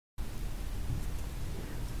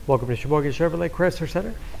Welcome to Sheboygan Chevrolet Chrysler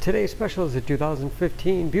Center. Today's special is a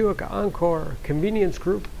 2015 Buick Encore Convenience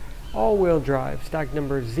Group all-wheel drive, stock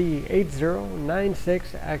number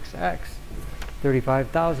Z8096XX.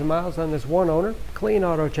 35,000 miles on this one owner, clean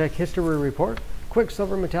auto check history report,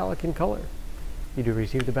 Quicksilver metallic in color. You do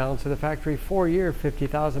receive the balance of the factory 4-year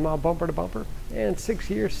 50,000 mile bumper to bumper and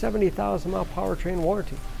 6-year 70,000 mile powertrain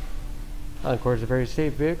warranty. Encore is a very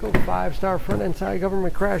safe vehicle, 5-star front and side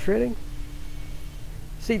government crash rating.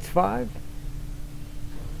 Seats 5.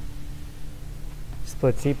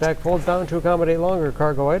 Split seat back folds down to accommodate longer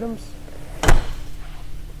cargo items.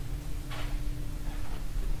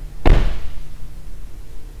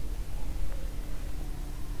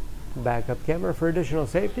 Backup camera for additional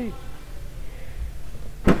safety.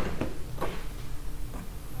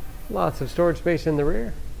 Lots of storage space in the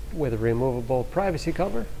rear with a removable privacy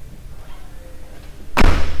cover.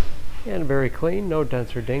 And very clean, no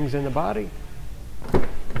dents or dings in the body.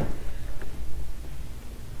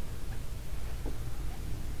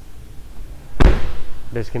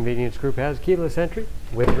 This convenience group has keyless entry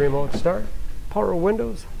with remote start, power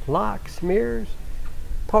windows, locks, mirrors,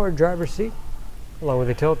 powered driver's seat, along with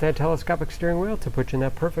a tilt and telescopic steering wheel to put you in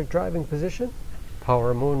that perfect driving position,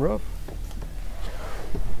 power moonroof.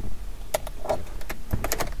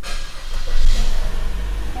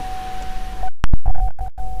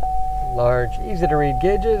 Large, easy to read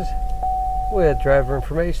gauges with driver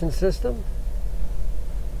information system,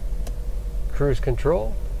 cruise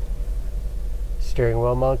control, steering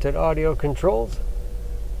wheel mounted audio controls,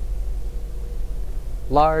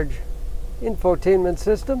 large infotainment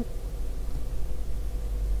system,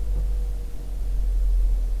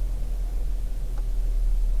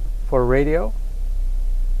 for radio.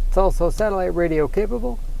 It's also satellite radio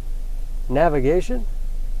capable, navigation,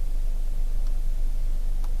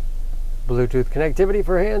 Bluetooth connectivity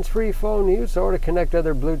for hands-free phone use or to connect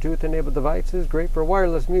other Bluetooth enabled devices, great for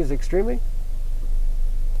wireless music streaming.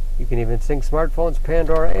 You can even sync smartphones,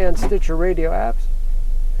 Pandora and Stitcher radio apps.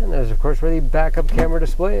 And there's of course where the backup camera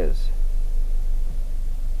display is.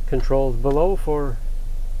 Controls below for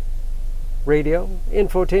radio,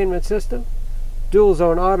 infotainment system, dual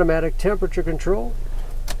zone automatic temperature control,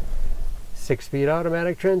 6-speed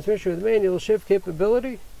automatic transmission with manual shift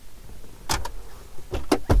capability,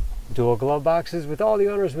 dual glove boxes with all the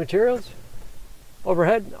owner's materials,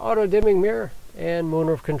 overhead auto dimming mirror, and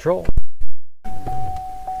moonroof control.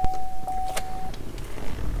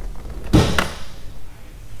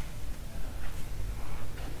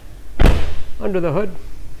 Under the hood,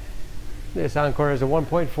 this Encore is a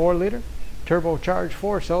 1.4 liter turbocharged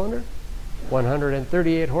 4-cylinder,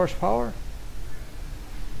 138 horsepower.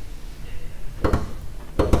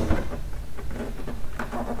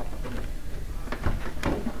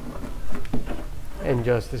 And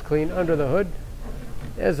just as clean under the hood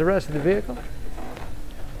as the rest of the vehicle.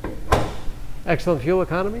 Excellent fuel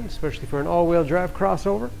economy, especially for an all-wheel drive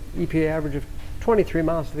crossover. EPA average of 23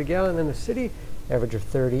 miles to the gallon in the city, average of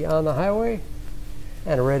 30 on the highway,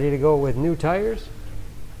 and ready to go with new tires.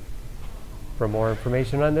 For more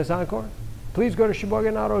information on this Encore, please go to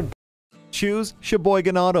Sheboygan Auto. Choose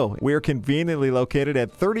Sheboygan Auto. We're conveniently located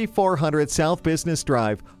at 3400 South Business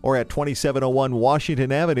Drive or at 2701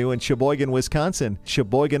 Washington Avenue in Sheboygan, Wisconsin.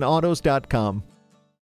 SheboyganAutos.com.